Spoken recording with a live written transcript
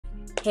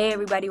Hey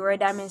everybody, we're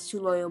Diamonds Too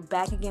Loyal,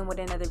 back again with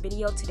another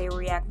video. Today we're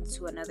reacting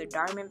to another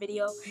Dhar Mann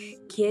video.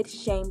 Kid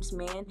shames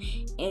man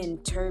in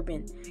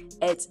turban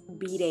at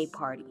B-Day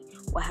party.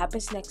 What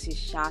happens next is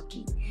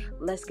shocking.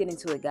 Let's get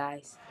into it,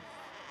 guys.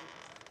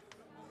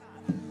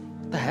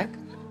 The heck?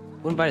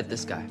 Who invited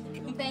this guy?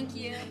 Thank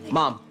you.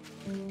 Mom,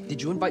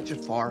 did you invite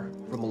Jafar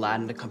from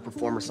Aladdin to come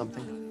perform or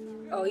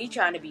something? Oh, he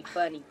trying to be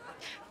funny.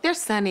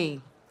 There's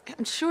Sonny.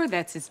 I'm sure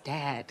that's his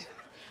dad.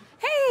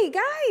 Hey,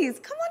 guys,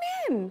 come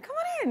on in. Come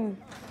on in.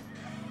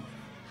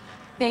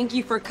 Thank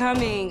you for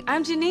coming.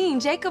 I'm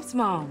Janine, Jacob's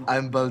mom.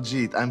 I'm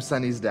Baljit. I'm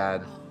Sunny's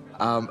dad.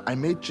 I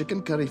made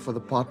chicken curry for the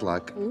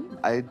potluck.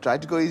 I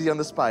tried to go easy on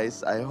the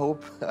spice. I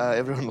hope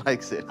everyone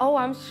likes it. Oh,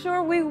 I'm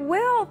sure we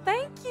will.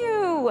 Thank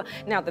you.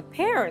 Now, the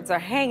parents are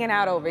hanging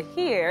out over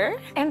here.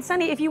 And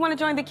Sonny, if you want to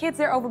join the kids,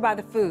 they're over by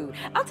the food.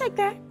 I'll take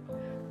that.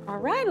 All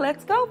right,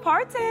 let's go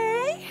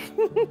party.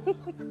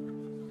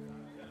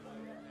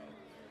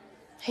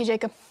 Hey,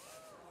 Jacob.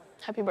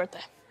 Happy birthday.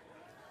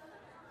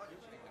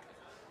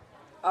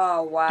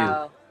 Oh,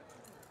 wow. Dude,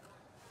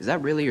 is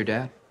that really your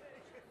dad?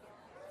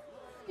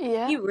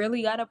 Yeah. He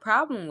really got a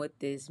problem with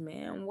this,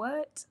 man.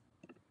 What?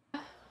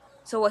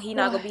 So what, he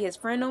not gonna be his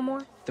friend no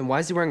more? Then why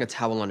is he wearing a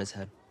towel on his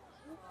head?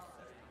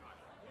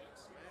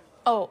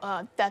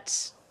 Oh,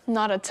 that's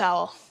not a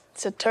towel.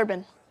 It's a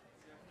turban.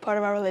 Part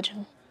of our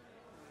religion.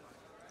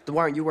 Then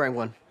why aren't you wearing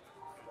one?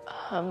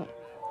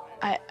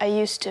 I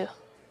used to,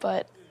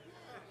 but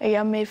I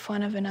got made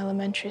fun of in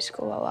elementary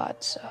school a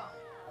lot, so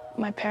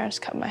my parents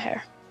cut my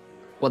hair.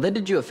 Well, they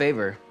did you a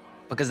favor,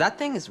 because that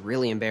thing is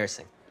really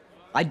embarrassing.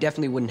 I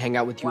definitely wouldn't hang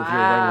out with you if you were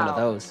wearing one of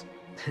those.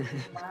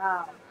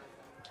 Wow.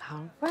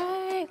 All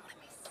right,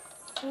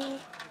 let me see.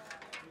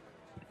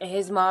 And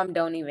his mom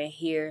don't even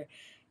hear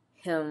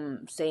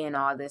him saying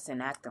all this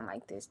and acting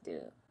like this,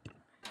 dude.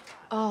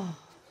 Oh.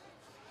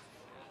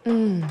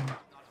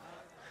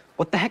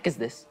 What the heck is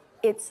this?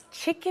 It's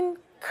chicken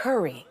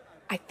curry.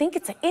 I think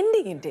it's an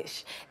Indian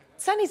dish.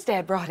 Sonny's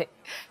dad brought it.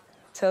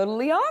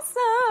 Totally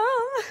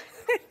awesome.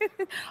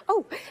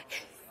 Oh.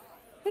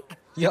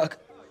 Yuck.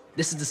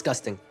 This is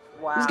disgusting.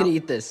 Wow. Who's gonna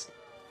eat this?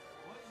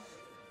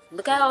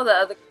 Look at all the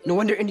other... No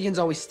wonder Indians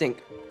always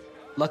stink.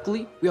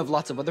 Luckily, we have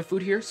lots of other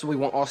food here, so we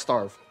won't all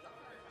starve.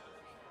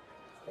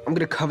 I'm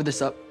gonna cover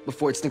this up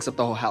before it stinks up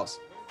the whole house.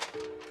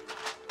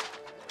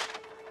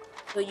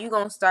 So you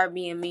gonna start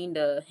being mean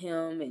to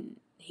him and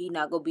he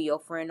not gonna be your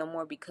friend no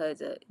more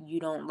because you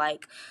don't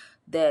like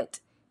that,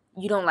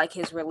 you don't like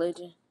his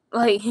religion?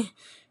 Like...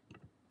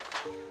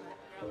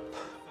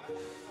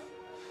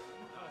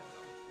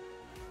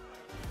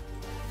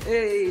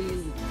 Hey!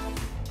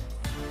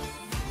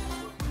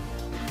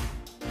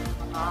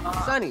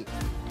 Sonny,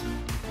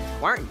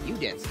 why aren't you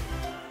dancing?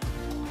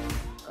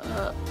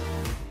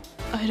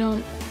 I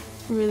don't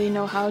really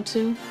know how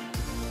to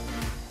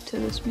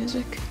this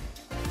music.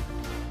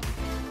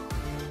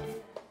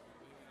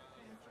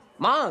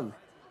 Mom!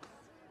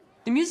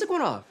 The music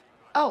went off.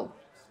 Oh,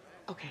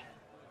 okay.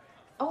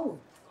 Oh.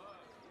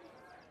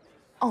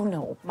 Oh,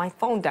 no, my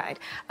phone died.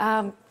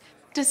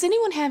 Does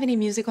anyone have any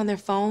music on their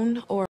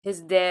phone or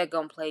His dad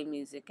gonna play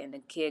music and the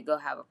kid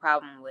gonna have a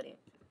problem with it.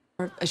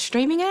 a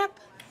streaming app?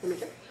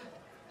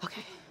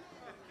 Okay.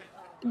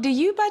 Do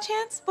you, by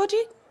chance,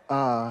 Boji?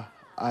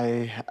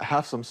 I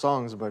have some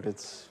songs, but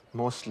it's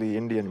mostly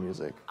Indian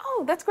music.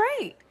 Oh, that's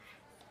great.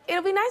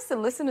 It'll be nice to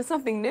listen to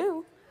something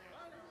new.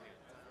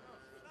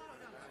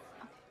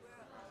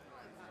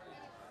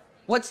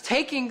 What's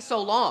taking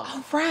so long?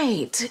 Oh,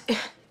 right. Yeah.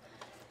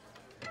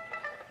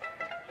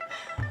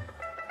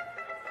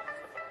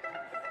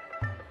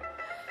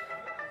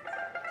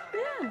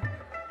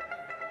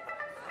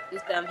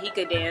 This time he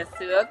could dance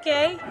too,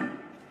 okay?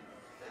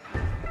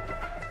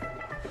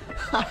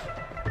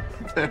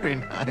 Very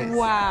nice.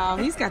 Wow,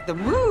 he's got the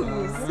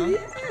moves.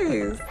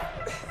 Yes.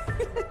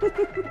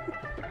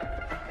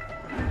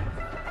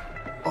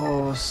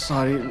 Oh,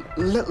 sorry.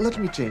 Let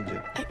me change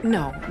it.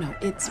 No,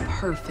 it's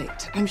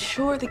perfect. I'm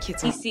sure the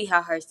kids He will see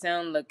how her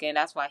son looking,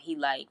 that's why he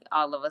like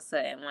all of a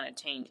sudden want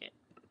to change it.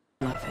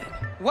 love it.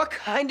 What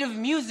kind of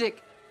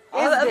music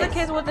All the is other this?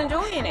 kids was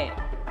enjoying it.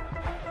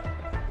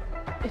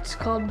 It's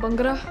called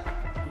Bhangra.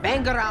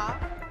 Bangara.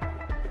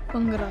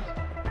 Bhangra.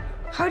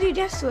 How do you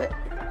dance to it?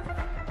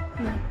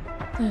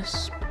 Like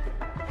this.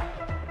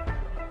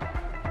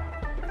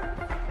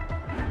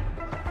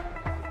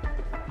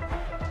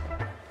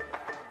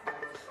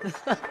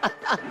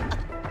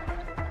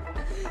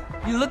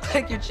 You look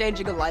like you're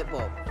changing a light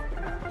bulb.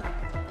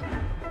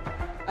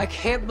 I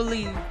can't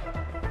believe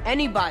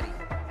anybody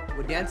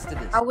would dance to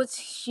this. How would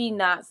she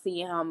not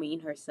see how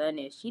mean her son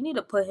is? She need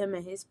to put him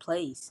in his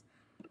place.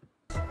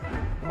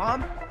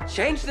 Mom,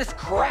 change this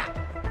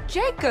crap.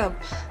 Jacob,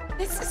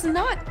 this is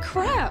not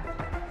crap.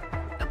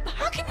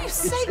 How can you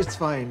say... It's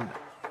fine.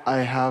 I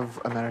have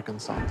American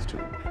songs too.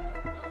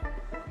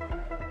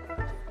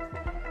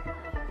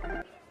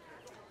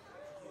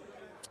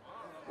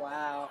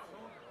 Wow.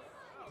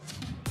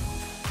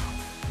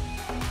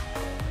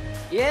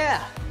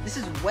 Yeah, this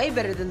is way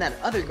better than that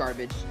other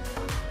garbage.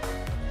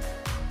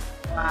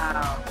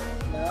 Wow.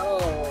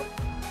 No.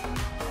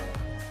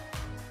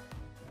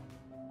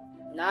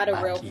 Not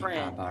a real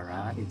friend.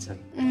 God,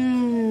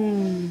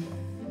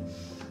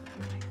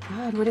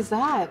 what is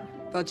that?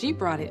 Baljeet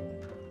brought it.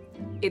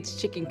 It's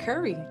chicken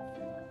curry.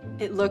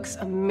 It looks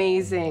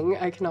amazing.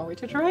 I cannot wait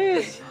to try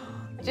it.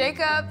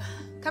 Jacob,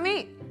 come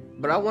eat.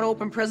 But I want to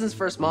open presents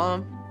first,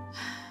 Mom.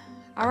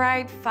 All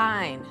right,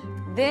 fine.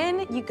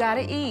 Then you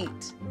gotta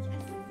eat.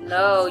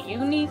 No,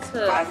 you need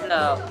to.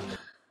 No.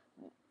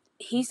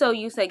 He's so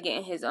used to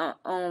getting his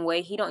own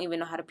way, he don't even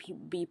know how to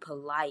be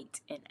polite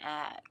and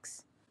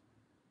ask.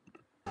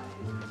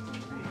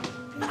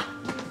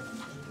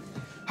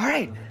 All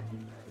right.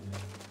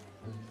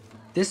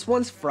 This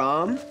one's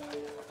from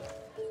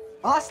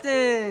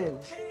Austin.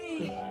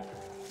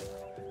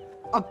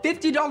 A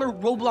 $50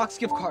 Roblox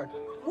gift card.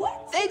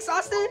 What? Thanks,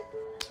 Austin.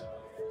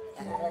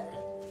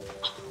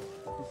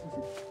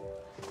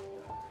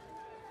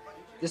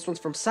 This one's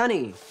from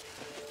Sunny.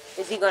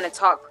 Is he gonna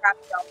talk crap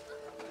about?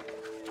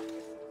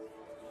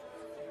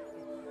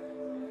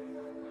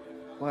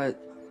 What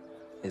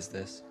is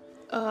this?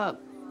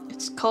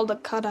 It's called a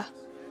kata.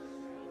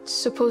 It's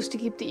supposed to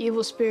keep the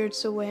evil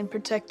spirits away and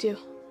protect you.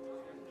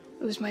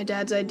 It was my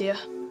dad's idea.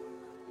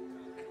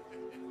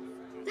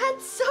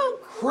 That's so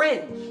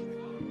Cringe.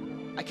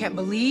 I can't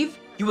believe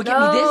you would get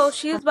me No, this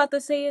she was about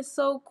to say it's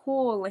so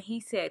cool, and he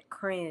said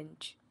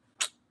cringe.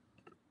 for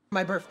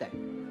my birthday.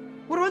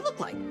 What do I look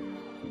like?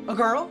 A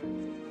girl?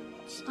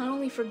 It's not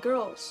only for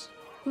girls.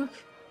 Look,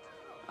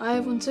 I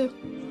have one too.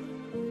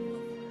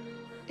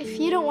 If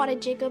you don't want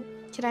it, Jacob,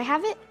 can I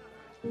have it?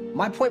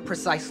 My point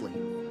precisely.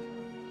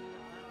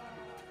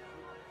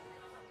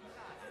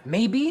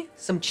 Maybe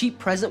some cheap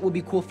present would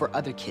be cool for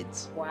other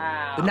kids,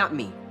 Wow. but not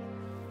me.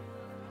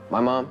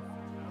 My mom,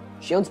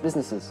 she owns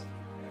businesses.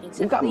 And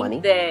to You got think money.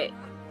 That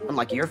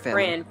Unlike your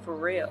family. friend for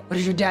real. What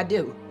does your dad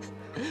do?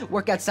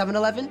 Work at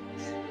 7-Eleven?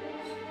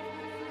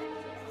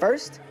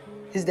 First,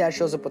 his dad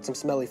shows up with some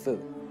smelly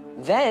food.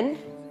 Then,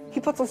 he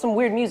puts on some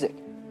weird music.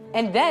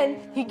 And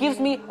then, he gives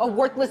me a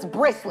worthless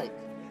bracelet.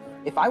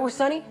 If I were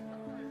Sonny,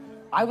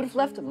 I would have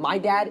left my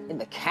dad in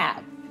the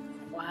cab.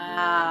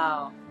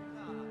 Wow.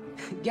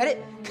 Get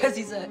it? Because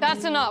he's a...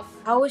 That's enough.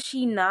 How is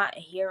she not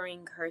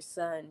hearing her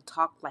son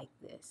talk like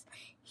this?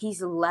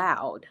 He's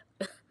loud.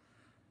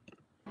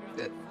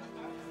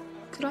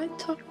 Could I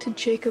talk to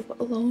Jacob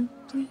alone,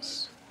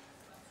 please?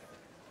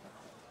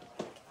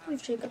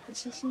 Leave Jacob.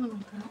 It's just not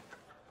okay.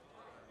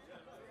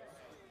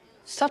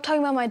 Stop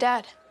talking about my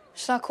dad.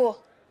 It's not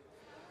cool.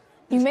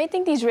 You may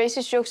think these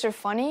racist jokes are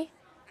funny,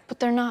 but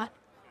they're not.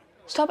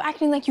 Stop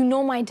acting like you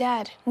know my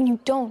dad when you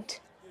don't.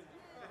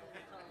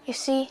 You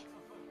see,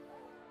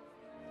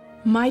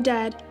 my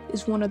dad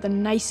is one of the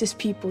nicest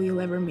people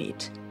you'll ever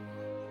meet.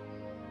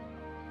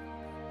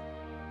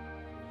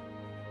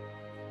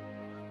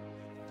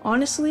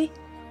 Honestly,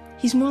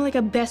 he's more like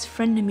a best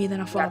friend to me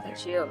than a Got father. the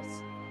chills.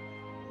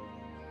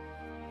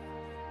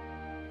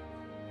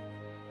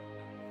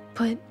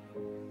 But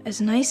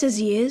as nice as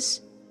he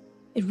is,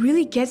 it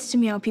really gets to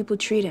me how people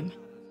treat him.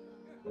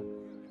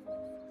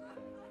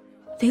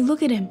 They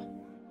look at him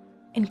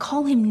and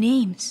call him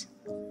names,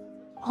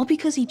 all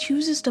because he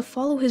chooses to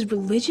follow his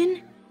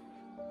religion?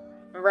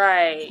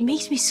 Right. It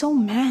makes me so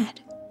mad.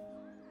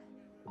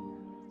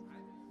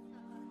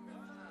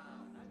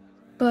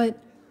 But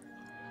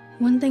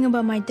one thing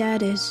about my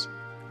dad is,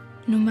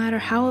 no matter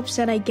how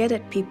upset I get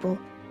at people,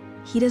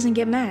 he doesn't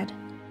get mad.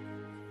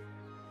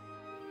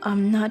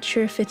 I'm not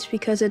sure if it's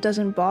because it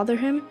doesn't bother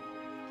him,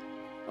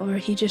 or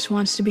he just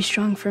wants to be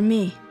strong for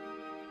me.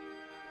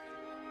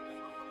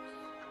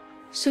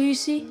 So you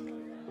see,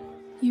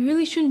 you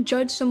really shouldn't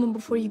judge someone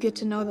before you get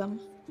to know them.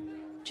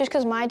 Just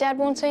because my dad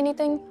won't say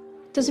anything,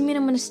 doesn't mean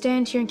I'm gonna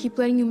stand here and keep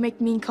letting you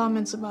make mean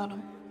comments about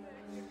him.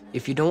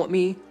 If you don't want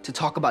me to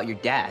talk about your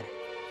dad,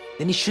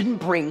 then he shouldn't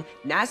bring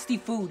nasty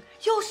food.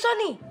 Yo,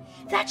 Sonny,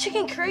 that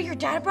chicken curry your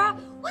dad brought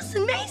was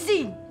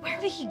amazing. Where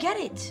did he get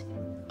it?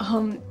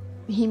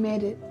 He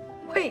made it.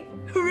 Wait,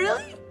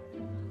 really?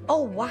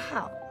 Oh,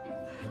 wow.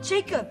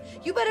 Jacob,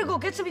 you better go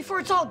get some before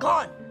it's all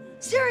gone.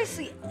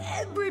 Seriously,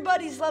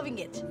 everybody's loving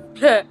it.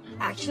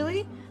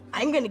 Actually,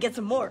 I'm gonna get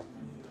some more.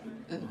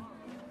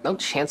 No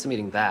chance of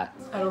eating that.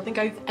 I don't think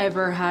I've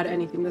ever had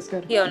anything this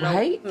good. He don't know.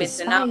 Right? The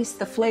Missing out. spice,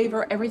 the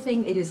flavor,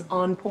 everything, it is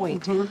on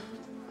point.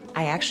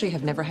 I actually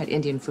have never had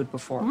Indian food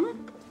before.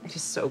 It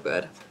is so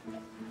good.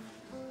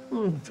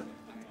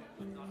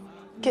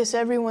 Guess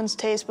everyone's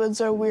taste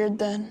buds are weird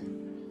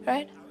then,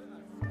 right?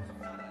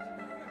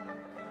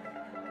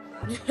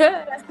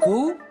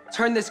 Who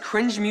turned this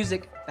cringe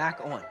music back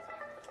on?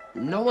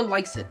 No one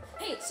likes it.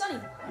 Hey, Sonny,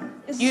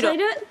 is You this don't.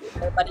 it?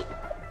 Everybody.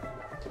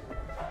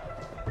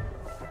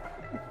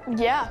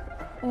 Yeah,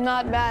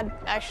 not bad,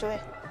 actually.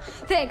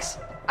 Thanks.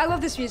 I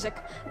love this music.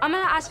 I'm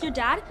gonna ask your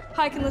dad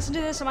how I can listen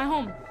to this at my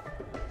home.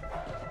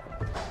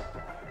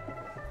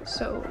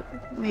 So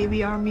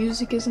maybe our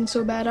music isn't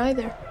so bad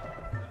either.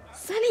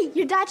 Sonny,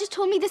 your dad just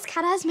told me this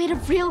kata is made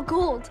of real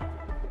gold.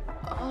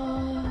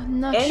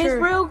 Not And sure.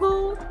 it's real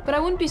gold? But I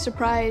wouldn't be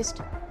surprised.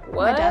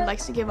 What? My dad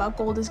likes to give out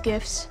gold as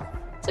gifts.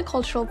 It's a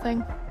cultural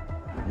thing.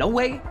 No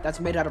way that's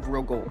made out of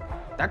real gold.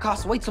 That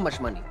costs way too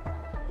much money.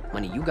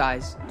 Money you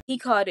guys He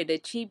called it a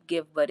cheap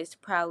gift, but it's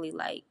probably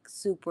like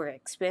super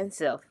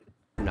expensive.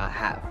 do not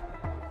have.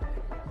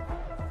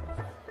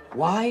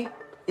 Why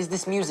is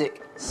this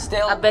music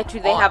still I bet you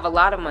they on? have a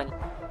lot of money.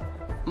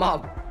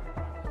 Mom.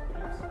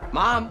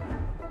 Mom.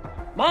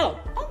 Mom.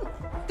 Oh,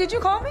 did you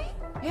call me?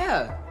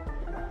 Yeah.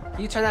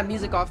 Can you turn that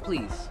music off,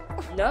 please?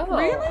 No.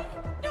 Really?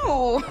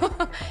 No.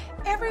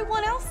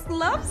 Everyone else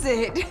loves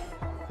it.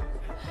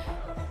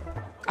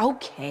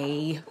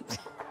 Okay.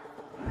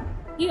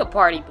 He a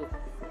party boo.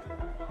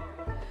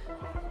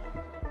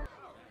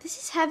 This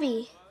is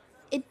heavy.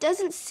 It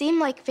doesn't seem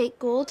like fake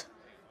gold.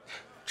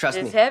 Trust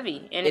me. It's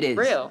heavy and It it's is.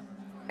 real.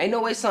 Ain't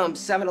no way some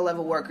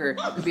 7-Eleven worker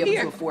could be able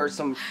to afford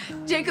some.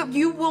 Jacob,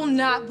 you will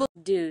not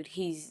Dude,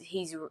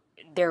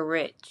 they're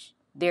rich.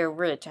 They're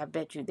rich. I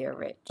bet you they're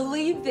rich.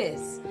 believe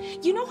this.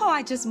 You know how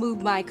I just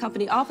moved my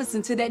company office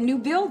into that new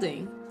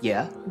building?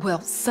 Yeah.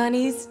 Well,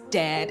 Sonny's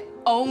dad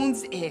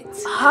owns it.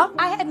 Huh?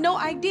 I had no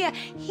idea.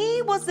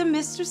 He was the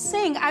Mr.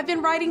 Singh I've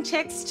been writing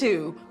checks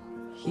to.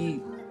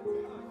 He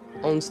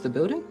owns the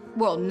building?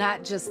 Well,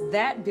 not just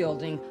that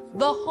building,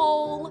 the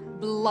whole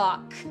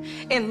block.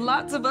 And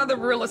lots of other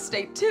real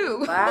estate,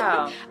 too.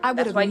 Wow. I would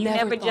That's have why you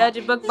never thought. judge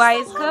a book He's by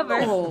so its cover.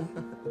 humble.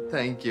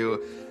 Thank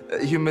you.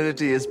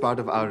 Humility is part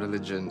of our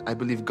religion. I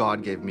believe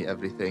God gave me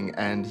everything,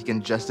 and He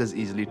can just as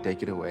easily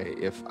take it away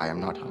if I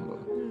am not humble.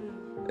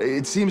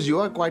 It seems you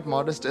are quite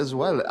modest as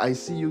well. I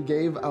see you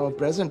gave our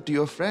present to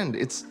your friend.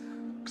 It's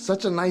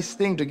such a nice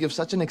thing to give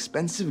such an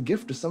expensive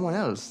gift to someone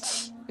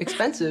else.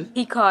 Expensive?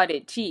 He called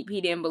it cheap.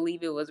 He didn't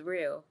believe it was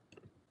real.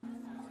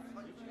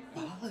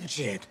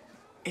 Legit.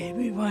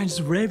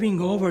 Everyone's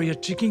raving over your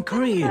chicken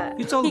curry.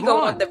 It's all He gone.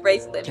 gonna want the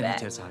bracelet Can you back.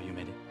 tell us how you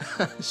made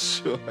it?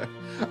 Sure.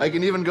 I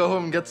can even go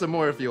home and get some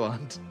more if you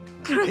want.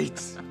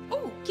 Great.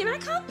 Oh, can I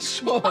come?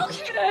 Sure.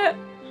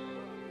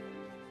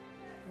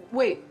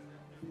 Wait.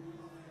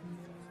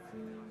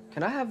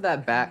 Can I have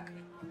that back?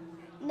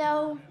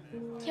 No,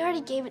 he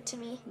already gave it to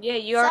me. Yeah,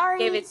 you already Sorry.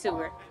 gave it to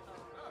her.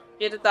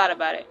 Should have thought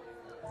about it.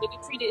 Should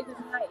have treated him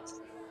nice.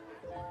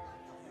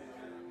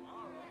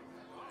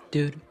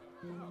 Dude.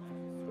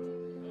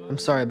 I'm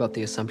sorry about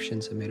the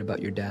assumptions I made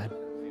about your dad.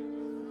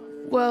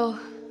 Well,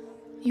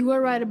 you were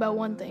right about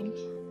one thing.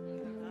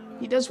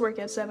 He does work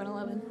at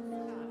 7-Eleven.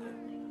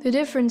 The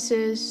difference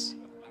is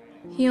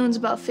he owns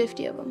about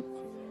 50 of them.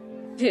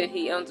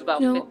 He owns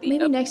about You know, 50.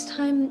 maybe next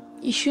time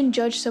you shouldn't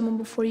judge someone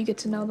before you get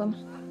to know them.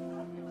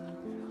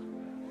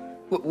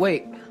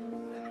 Wait.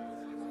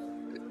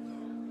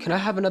 Can I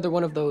have another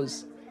one of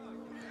those?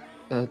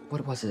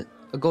 What was it?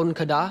 A golden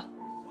kada?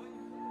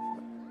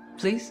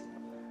 Please?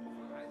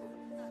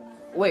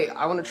 Wait,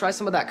 I want to try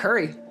some of that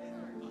curry.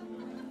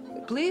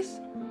 Please?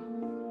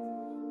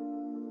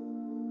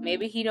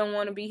 Maybe he don't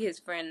want to be his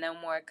friend no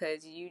more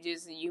because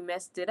you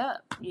messed it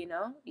up, you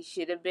know? You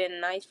should have been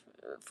nice.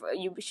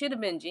 You should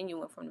have been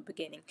genuine from the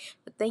beginning.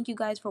 But thank you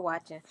guys for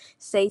watching.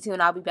 Stay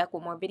tuned. I'll be back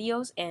with more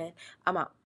videos, and I'm out.